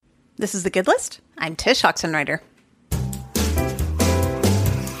This is The Good List. I'm Tish Oxenreider.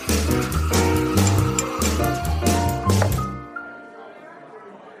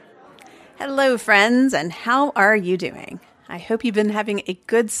 Hello, friends, and how are you doing? I hope you've been having a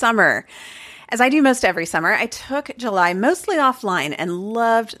good summer. As I do most every summer, I took July mostly offline and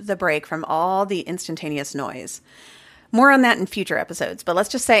loved the break from all the instantaneous noise. More on that in future episodes, but let's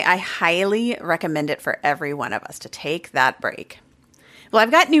just say I highly recommend it for every one of us to take that break. Well, I've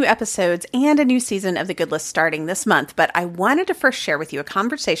got new episodes and a new season of The Good List starting this month, but I wanted to first share with you a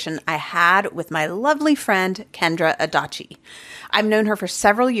conversation I had with my lovely friend, Kendra Adachi. I've known her for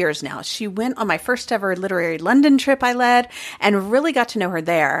several years now. She went on my first ever literary London trip I led and really got to know her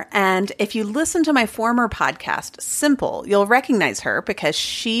there. And if you listen to my former podcast, Simple, you'll recognize her because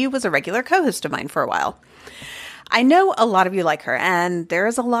she was a regular co-host of mine for a while. I know a lot of you like her, and there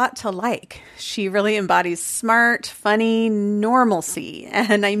is a lot to like. She really embodies smart, funny normalcy,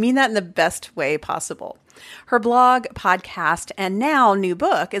 and I mean that in the best way possible. Her blog, podcast, and now new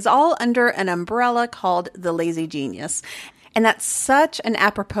book is all under an umbrella called The Lazy Genius. And that's such an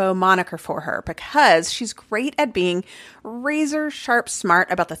apropos moniker for her because she's great at being razor sharp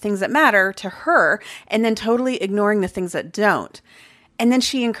smart about the things that matter to her and then totally ignoring the things that don't. And then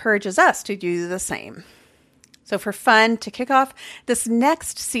she encourages us to do the same. So for fun, to kick off this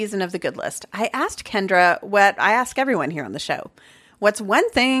next season of The Good List, I asked Kendra what I ask everyone here on the show. What's one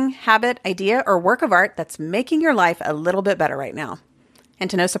thing, habit, idea, or work of art that's making your life a little bit better right now? And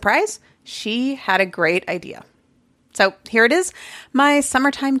to no surprise, she had a great idea. So here it is, my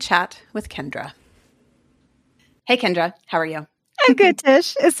summertime chat with Kendra. Hey, Kendra, how are you? I'm good,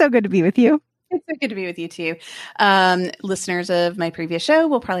 Tish. It's so good to be with you. It's so good to be with you too. Listeners of my previous show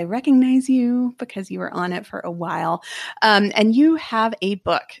will probably recognize you because you were on it for a while. And you have a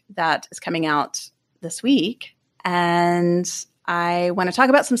book that is coming out this week. And I want to talk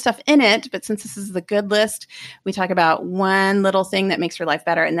about some stuff in it. But since this is The Good List, we talk about one little thing that makes your life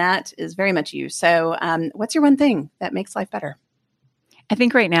better. And that is very much you. So what's your one thing that makes life better? I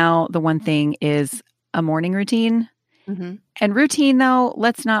think right now, the one thing is a morning routine. Mm-hmm. And routine, though,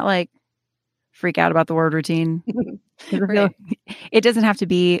 let's not freak out about the word routine. Right. It doesn't have to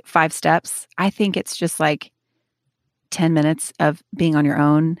be 5 steps. I think it's just 10 minutes of being on your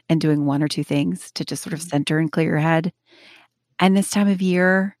own and doing 1 or 2 things to just sort of center and clear your head. And this time of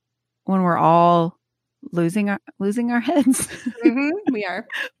year, when we're all losing our heads, We are.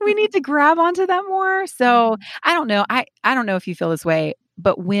 we need to grab onto that more. So I don't know. I don't know if you feel this way,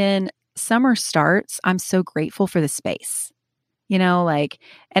 but when summer starts, I'm so grateful for the space.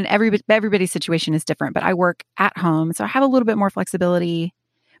 And everybody's situation is different, but I work at home. So I have a little bit more flexibility,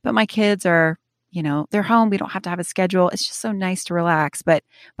 but my kids are, they're home. We don't have to have a schedule. It's just so nice to relax. But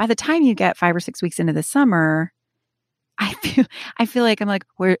by the time you get 5 or 6 weeks into the summer, I feel like I'm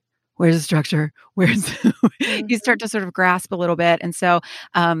where's the structure? You start to sort of grasp a little bit. And so,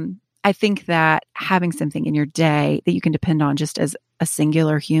 I think that having something in your day that you can depend on just as a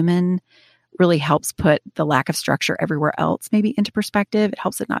singular human really helps put the lack of structure everywhere else maybe into perspective. It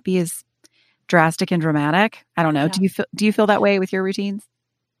helps it not be as drastic and dramatic. I don't know. Yeah. Do you feel that way with your routines?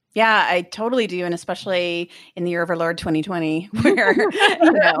 Yeah, I totally do. And especially in the year of our Lord 2020, where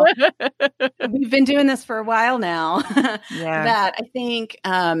we've been doing this for a while now, Yeah. that I think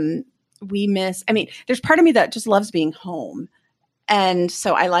we miss. I mean, there's part of me that just loves being home. And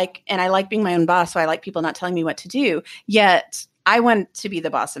so I like being my own boss. So I like people not telling me what to do. Yet I want to be the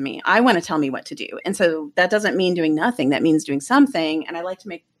boss of me. I want to tell me what to do. And so that doesn't mean doing nothing. That means doing something. And I like to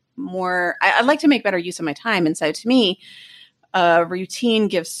make I like to make better use of my time. And so to me, routine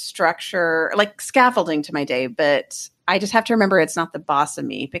gives structure, like scaffolding to my day. But I just have to remember it's not the boss of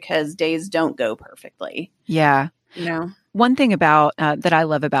me because days don't go perfectly. Yeah. One thing about that I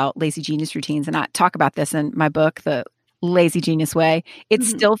love about Lazy Genius routines, and I talk about this in my book, The Lazy Genius Way, it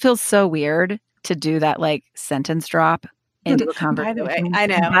still feels so weird to do that sentence drop into a conversation. By the way, I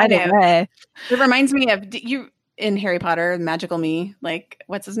know. By the way. It reminds me of you in Harry Potter, Magical Me,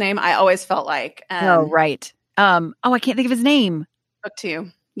 what's his name? I always felt like. Oh, right. I can't think of his name. Book 2.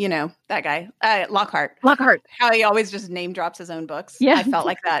 That guy, Lockhart. How he always just name drops his own books. Yeah. I felt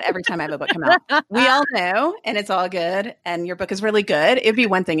like that every time I have a book come out. We all know, and it's all good. And your book is really good. It'd be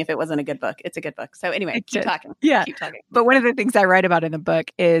one thing if it wasn't a good book. It's a good book. So anyway, keep talking. Yeah. Keep talking. But one of the things I write about in the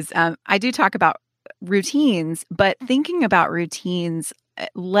book is I do talk about routines, but thinking about routines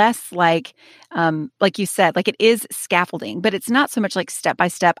less like you said, it is scaffolding, but it's not so much step by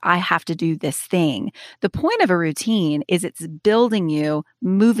step, I have to do this thing. The point of a routine is it's building you,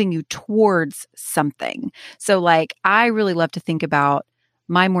 moving you towards something. So I really love to think about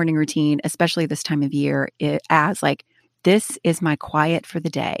my morning routine, especially this time of year, as this is my quiet for the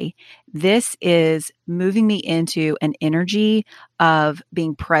day. This is moving me into an energy of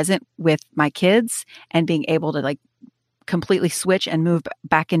being present with my kids and being able to like completely switch and move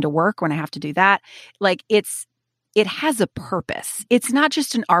back into work when I have to do that. Like it has a purpose. It's not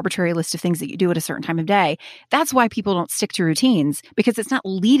just an arbitrary list of things that you do at a certain time of day. That's why people don't stick to routines, because it's not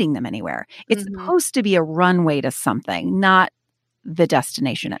leading them anywhere. It's supposed to be a runway to something, not the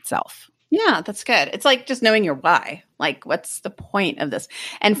destination itself. Yeah, that's good. It's like just knowing your why. Like, what's the point of this?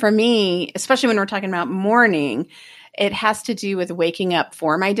 And for me, especially when we're talking about morning, it has to do with waking up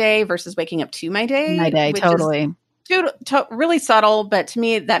for my day versus waking up to my day. My day, totally. Really subtle, but to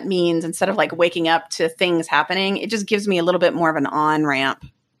me, that means instead of like waking up to things happening, it just gives me a little bit more of an on-ramp.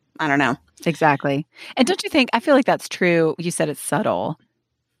 I don't know. Exactly. And don't you think, I feel like that's true. You said it's subtle.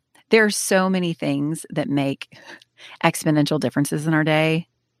 There are so many things that make exponential differences in our day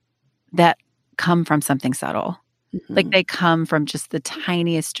that come from something subtle. Mm-hmm. Like they come from just the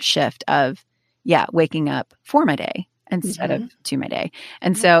tiniest shift of, waking up for my day instead of to my day.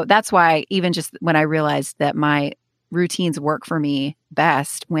 And so that's why even just when I realized that my routines work for me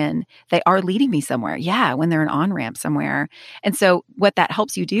best when they are leading me somewhere. Yeah, when they're an on-ramp somewhere. And so what that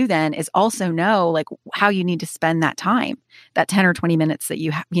helps you do then is also know like how you need to spend that time, that 10 or 20 minutes that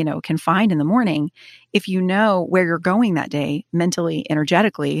you can find in the morning. If you know where you're going that day, mentally,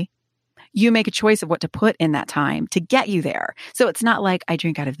 energetically, you make a choice of what to put in that time to get you there. So it's not like I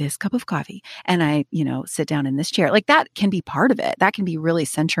drink out of this cup of coffee and I, sit down in this chair. Like that can be part of it. That can be really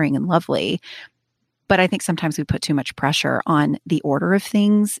centering and lovely. But I think sometimes we put too much pressure on the order of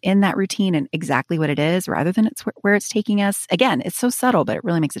things in that routine and exactly what it is rather than it's where it's taking us. Again, it's so subtle, but it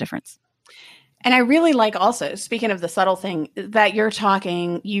really makes a difference. And I really like also, speaking of the subtle thing, that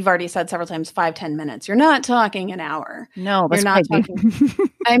you've already said several times, 5-10 minutes. You're not talking an hour. No, that's you're not talking.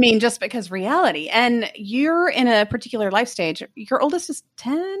 I mean, just because reality. And you're in a particular life stage. Your oldest is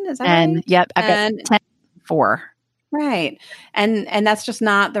 10, is that right? Yep, I've got 10, 4. Right. And that's just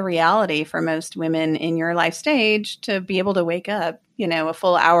not the reality for most women in your life stage to be able to wake up, a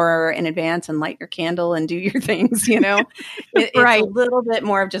full hour in advance and light your candle and do your things, Right. It's a little bit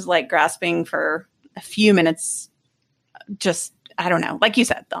more of just like grasping for a few minutes. Just, I don't know, like you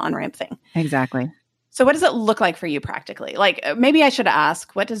said, the on-ramp thing. Exactly. So what does it look like for you practically? Like maybe I should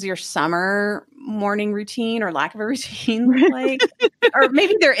ask, what does your summer morning routine or lack of a routine look like? Or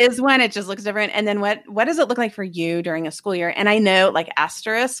maybe there is one, it just looks different. And then what does it look like for you during a school year? And I know like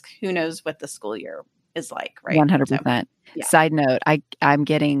asterisk, who knows what the school year is like, right? 100%. So, yeah. Side note, I'm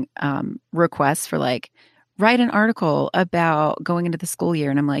getting requests for like, write an article about going into the school year.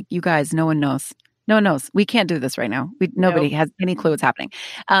 And I'm like, you guys, no one knows. No one knows. We can't do this right now. Nobody has any clue what's happening.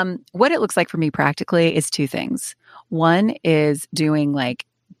 What it looks like for me practically is 2 things. One is doing like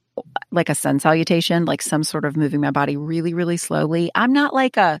a sun salutation, like some sort of moving my body really, really slowly. I'm not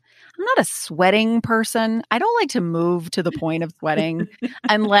a sweating person. I don't like to move to the point of sweating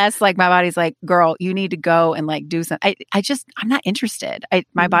unless like my body's like, girl, you need to go and like do something. I'm not interested.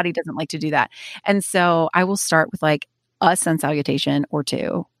 My body doesn't like to do that. And so I will start with like a sun salutation or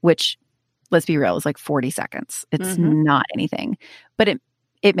 2, which, let's be real, it's like 40 seconds. It's not anything, but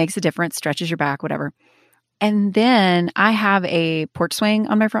it makes a difference, stretches your back, whatever. And then I have a porch swing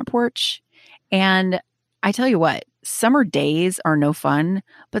on my front porch. And I tell you what, summer days are no fun,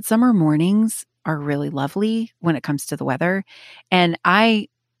 but summer mornings are really lovely when it comes to the weather. And I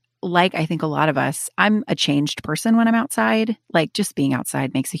think a lot of us, I'm a changed person when I'm outside. Like just being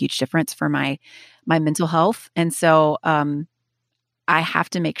outside makes a huge difference for my mental health. And so, I have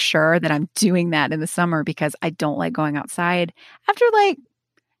to make sure that I'm doing that in the summer because I don't like going outside after like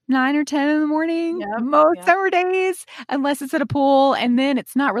 9 or 10 in the morning, most summer days, unless it's at a pool. And then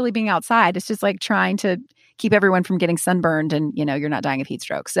it's not really being outside. It's just like trying to keep everyone from getting sunburned and, you're not dying of heat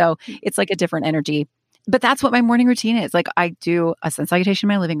stroke. So it's like a different energy. But that's what my morning routine is. Like I do a sun salutation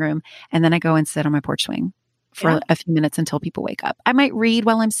in my living room and then I go and sit on my porch swing for a few minutes until people wake up. I might read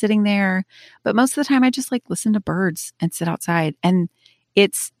while I'm sitting there, but most of the time I just like listen to birds and sit outside. And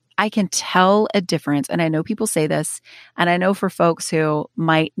I can tell a difference. And I know people say this, and I know for folks who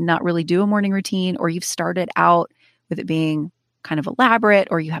might not really do a morning routine, or you've started out with it being kind of elaborate,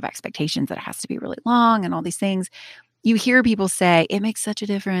 or you have expectations that it has to be really long and all these things, you hear people say, it makes such a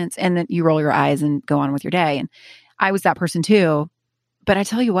difference. And then you roll your eyes and go on with your day. And I was that person too. But I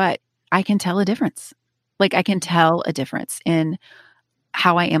tell you what, I can tell a difference. Like I can tell a difference in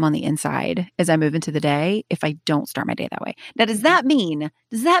how I am on the inside as I move into the day if I don't start my day that way. Now, does that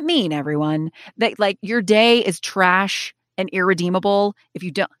mean, everyone, that like your day is trash and irredeemable if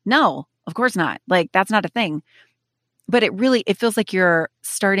you don't? No, of course not. Like that's not a thing. but it feels like you're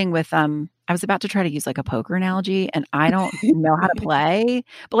starting with, I was about to try to use like a poker analogy and I don't know how to play,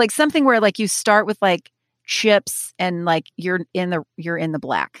 but like something where like you start with like chips and like you're in the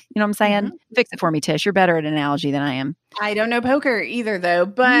black. You know what I'm saying? Mhm. Fix it for me, Tish. You're better at analogy than I am. I don't know poker either, though,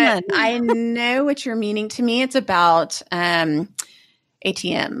 but Yeah. I know what you're meaning. To me, it's about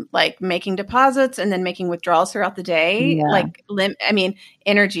ATM, like making deposits and then making withdrawals throughout the day. Yeah. Like, I mean,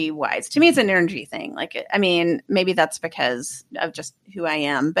 energy wise, to me, it's an energy thing. Like, I mean, maybe that's because of just who I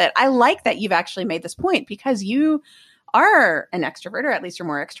am, but I like that you've actually made this point because you are an extrovert, or at least you're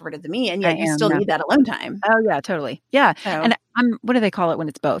more extroverted than me, and I yet you am. still Yeah. need that alone time. Oh yeah, totally. Yeah. So, And what do they call it when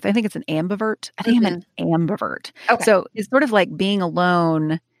it's both? I think it's an ambivert. I think I'm an ambivert. okay. So it's sort of like being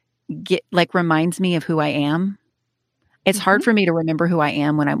alone reminds me of who I am. It's hard for me to remember who I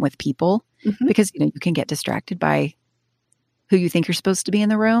am when I'm with people because, you can get distracted by who you think you're supposed to be in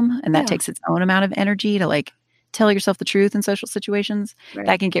the room. And that takes its own amount of energy to like tell yourself the truth in social situations. Right.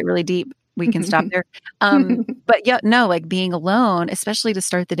 That can get really deep. We can stop there. But yeah, no, like being alone, especially to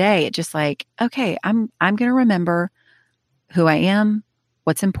start the day, it just like, okay, I'm going to remember who I am,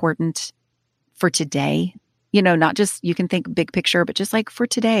 what's important for today. Not just you can think big picture, but just like for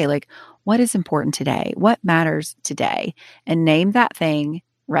today, like what is important today? What matters today? And name that thing,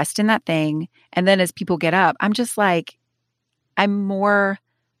 rest in that thing. And then as people get up, I'm just like, I'm more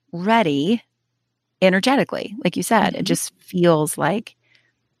ready energetically. Like you said, it just feels like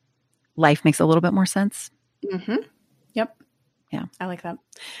life makes a little bit more sense. Yep. Yeah. I like that.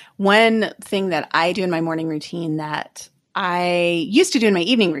 One thing that I do in my morning routine that I used to do in my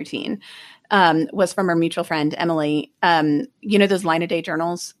evening routine was from our mutual friend, Emily. Those line a day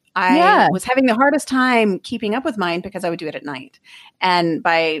journals? I was having the hardest time keeping up with mine because I would do it at night. And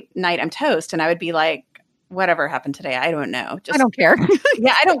by night, I'm toast. And I would be like, whatever happened today, I don't know. I don't care.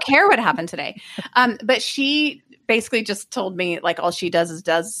 Yeah, I don't care what happened today. But she basically just told me like all she does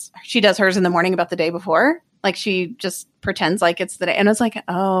is she does hers in the morning about the day before. Like she just pretends like it's the day. And I was like,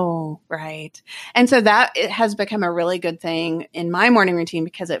 oh, right. And so it has become a really good thing in my morning routine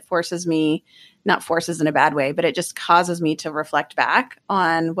because it forces me, not forces in a bad way, but it just causes me to reflect back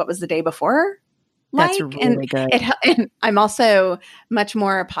on what was the day before. That's really good. And I'm also much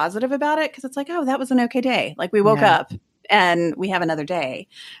more positive about it because it's like, oh, that was an okay day. Like we woke up and we have another day.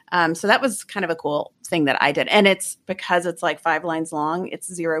 So that was kind of a cool thing that I did. And it's because it's like 5 lines long,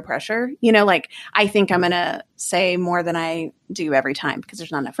 it's zero pressure. Like I think I'm going to say more than I do every time because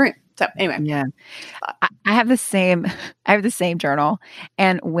there's not enough room. So anyway. Yeah. I have the same journal.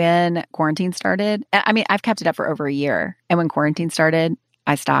 And when quarantine started, I mean, I've kept it up for over a year. And when quarantine started,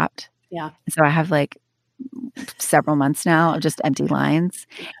 I stopped. Yeah. So I have like several months now of just empty lines.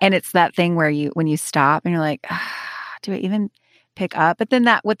 And it's that thing where when you stop and you're like, do I even pick up? But then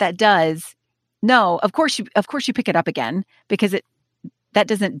what that does, no, of course you pick it up again because that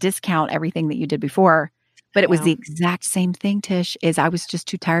doesn't discount everything that you did before. But it was the exact same thing, Tish, is I was just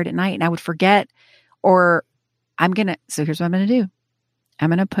too tired at night and I would forget so here's what I'm going to do. I'm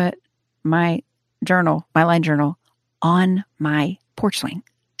going to put my line journal on my porch swing.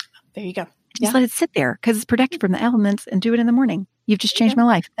 There you go. Just let it sit there because it's protected from the elements and do it in the morning. You've just changed my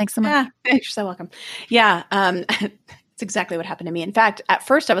life. Thanks so much. Yeah, you're so welcome. Yeah. It's exactly what happened to me. In fact, at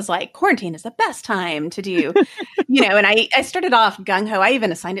first I was like, quarantine is the best time to do, and I started off gung ho. I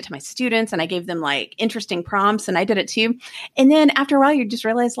even assigned it to my students and I gave them like interesting prompts and I did it too. And then after a while, you just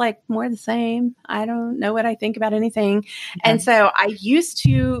realize like more of the same. I don't know what I think about anything. And so I used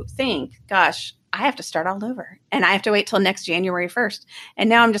to think, gosh, I have to start all over and I have to wait till next January 1st. And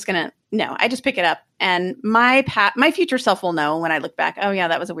now I'm just I just pick it up and my future self will know when I look back, oh yeah,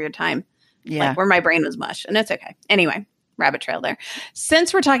 that was a weird time. Yeah. Like where my brain was mush and it's okay. Anyway, rabbit trail there.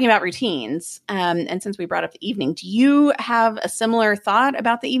 Since we're talking about routines and since we brought up the evening, do you have a similar thought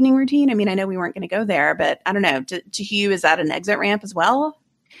about the evening routine? I mean, I know we weren't going to go there, but I don't know. To you, is that an exit ramp as well?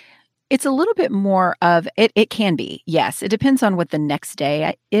 It's a little bit more of it. It can be. Yes. It depends on what the next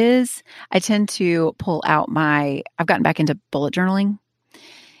day is. I tend to pull out I've gotten back into bullet journaling.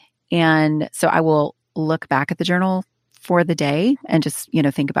 And so I will look back at the journal for the day and just,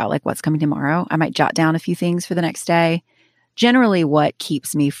 think about like what's coming tomorrow. I might jot down a few things for the next day. Generally, what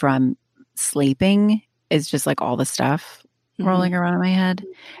keeps me from sleeping is just like all the stuff rolling around in my head.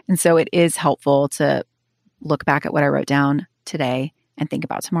 And so it is helpful to look back at what I wrote down today and think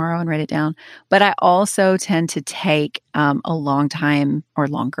about tomorrow and write it down. But I also tend to take a long time or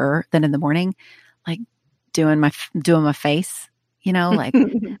longer than in the morning, like doing my face, like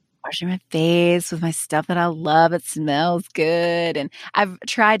washing my face with my stuff that I love. It smells good. And I've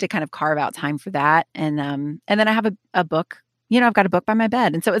tried to kind of carve out time for that. And then I have a book, I've got a book by my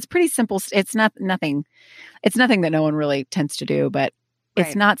bed. And so it's pretty simple. It's nothing that no one really tends to do, but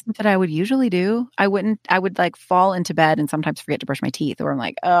it's not something I would usually do. I would like fall into bed and sometimes forget to brush my teeth, or I'm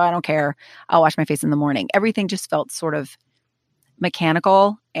like, oh, I don't care. I'll wash my face in the morning. Everything just felt sort of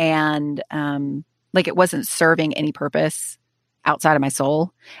mechanical and like it wasn't serving any purpose outside of my soul.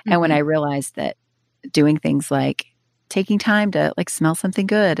 Mm-hmm. And when I realized that doing things like taking time to like smell something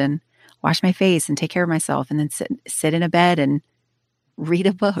good and wash my face and take care of myself and then sit in a bed and read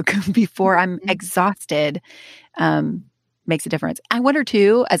a book before I'm exhausted makes a difference. I wonder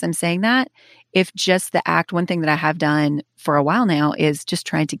too, as I'm saying that, if just the act, one thing that I have done for a while now is just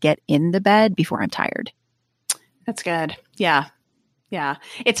trying to get in the bed before I'm tired. That's good. Yeah. Yeah.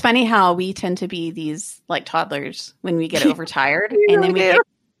 It's funny how we tend to be these like toddlers when we get overtired and then we get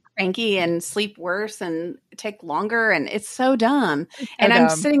cranky and sleep worse and take longer. And it's so dumb. And I'm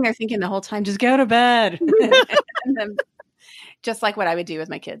sitting there thinking the whole time, just go to bed. And then, just like what I would do with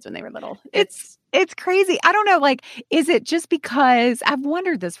my kids when they were little. It's crazy. I don't know. Like, is it just because I've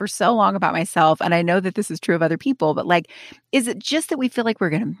wondered this for so long about myself, and I know that this is true of other people, but like, is it just that we feel like we're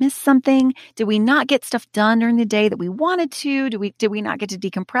going to miss something? Did we not get stuff done during the day that we wanted to? Did we not get to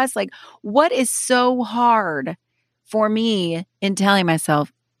decompress? Like, what is so hard for me in telling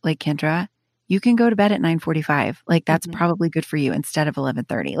myself, like, Kendra, you can go to bed at 9:45. Like, that's probably good for you instead of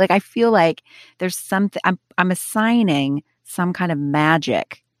 11:30. Like, I feel like there's something I'm assigning some kind of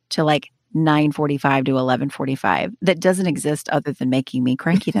magic to like 9:45 to 11:45 that doesn't exist other than making me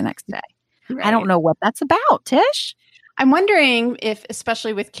cranky the next day. Right. I don't know what that's about, Tish. I'm wondering if,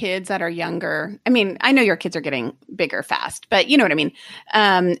 especially with kids that are younger, I mean, I know your kids are getting bigger fast, but you know what I mean?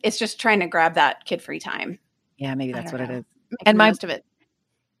 It's just trying to grab that kid-free time. Yeah, maybe that's what it is. And most of it.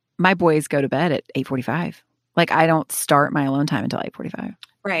 My boys go to bed at 8:45. Like, I don't start my alone time until 8:45.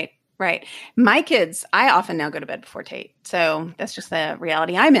 Right. Right. My kids, I often now go to bed before Tate. So that's just the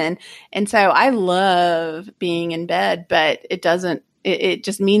reality I'm in. And so I love being in bed, but it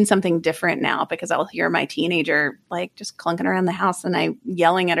just means something different now because I'll hear my teenager like just clunking around the house and I'm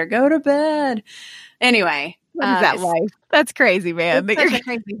yelling at her, go to bed. Anyway. What is that life? That's crazy, man. It's such a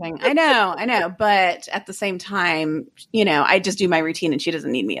crazy thing. I know. But at the same time, I just do my routine and she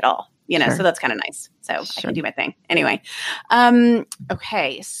doesn't need me at all. Sure. So that's kind of nice. So sure. I can do my thing. Anyway.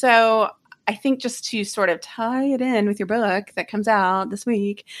 Okay. So I think just to sort of tie it in with your book that comes out this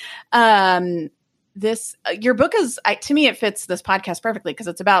week, your book is, to me, it fits this podcast perfectly because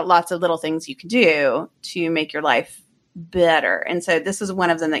it's about lots of little things you can do to make your life better. And so this is one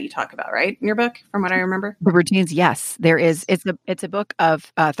of them that you talk about, right? In your book, from what I remember? The routines. Yes, there is. It's a book of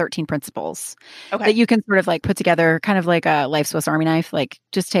 13 principles that you can sort of like put together kind of like a life Swiss Army knife, like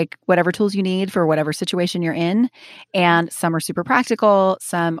just take whatever tools you need for whatever situation you're in. And some are super practical.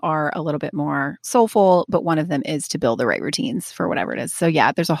 Some are a little bit more soulful, but one of them is to build the right routines for whatever it is. So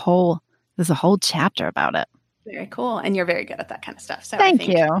yeah, there's a whole chapter about it. Very cool. And you're very good at that kind of stuff. So Thank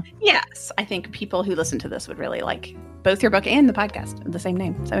you. Yes. I think people who listen to this would really like both your book and the podcast, the same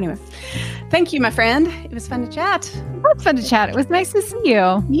name. So anyway, thank you, my friend. It was fun to chat. It was fun to chat. It was nice to see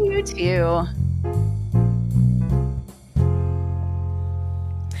you. You too.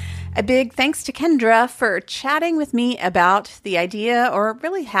 A big thanks to Kendra for chatting with me about the idea, or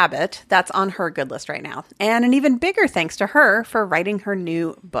really habit, that's on her good list right now. And an even bigger thanks to her for writing her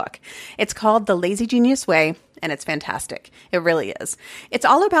new book. It's called The Lazy Genius Way, and it's fantastic. It really is. It's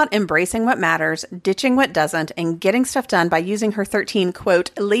all about embracing what matters, ditching what doesn't, and getting stuff done by using her 13,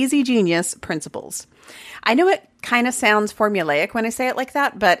 quote, lazy genius principles. I know it kind of sounds formulaic when I say it like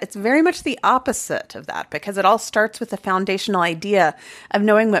that, but it's very much the opposite of that because it all starts with the foundational idea of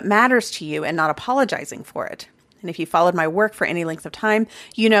knowing what matters to you and not apologizing for it. And if you followed my work for any length of time,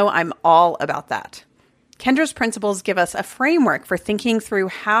 you know I'm all about that. Kendra's principles give us a framework for thinking through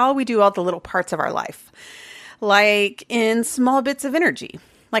how we do all the little parts of our life, like in small bits of energy.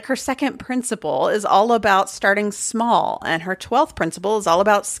 Like her second principle is all about starting small, and her 12th principle is all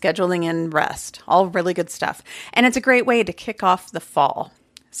about scheduling in rest. All really good stuff. And it's a great way to kick off the fall.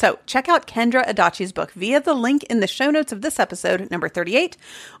 So check out Kendra Adachi's book via the link in the show notes of this episode, number 38,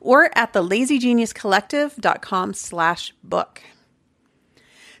 or at thelazygeniuscollective.com/book.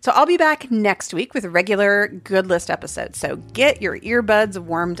 So I'll be back next week with regular Good List episodes. So get your earbuds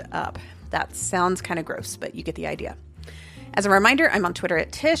warmed up. That sounds kind of gross, but you get the idea. As a reminder, I'm on Twitter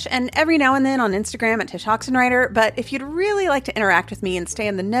at Tish and every now and then on Instagram at Tish Oxenreider. But if you'd really like to interact with me and stay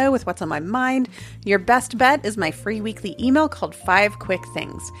in the know with what's on my mind, your best bet is my free weekly email called 5 Quick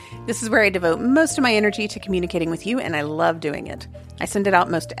Things. This is where I devote most of my energy to communicating with you, and I love doing it. I send it out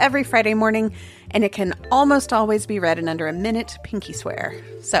most every Friday morning, and it can almost always be read in under a minute, pinky swear.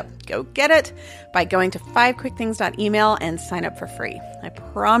 So go get it by going to 5quickthings.email and sign up for free. I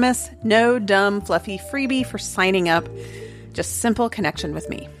promise no dumb, fluffy freebie for signing up. Just simple connection with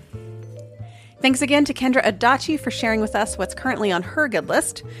me. Thanks again to Kendra Adachi for sharing with us what's currently on her good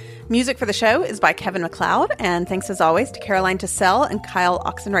list. Music for the show is by Kevin MacLeod, and thanks as always to Caroline Tassell and Kyle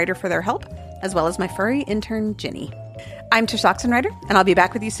Oxenreider for their help, as well as my furry intern, Ginny. I'm Tish Oxenreider, and I'll be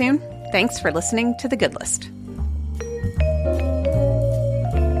back with you soon. Thanks for listening to The Good List.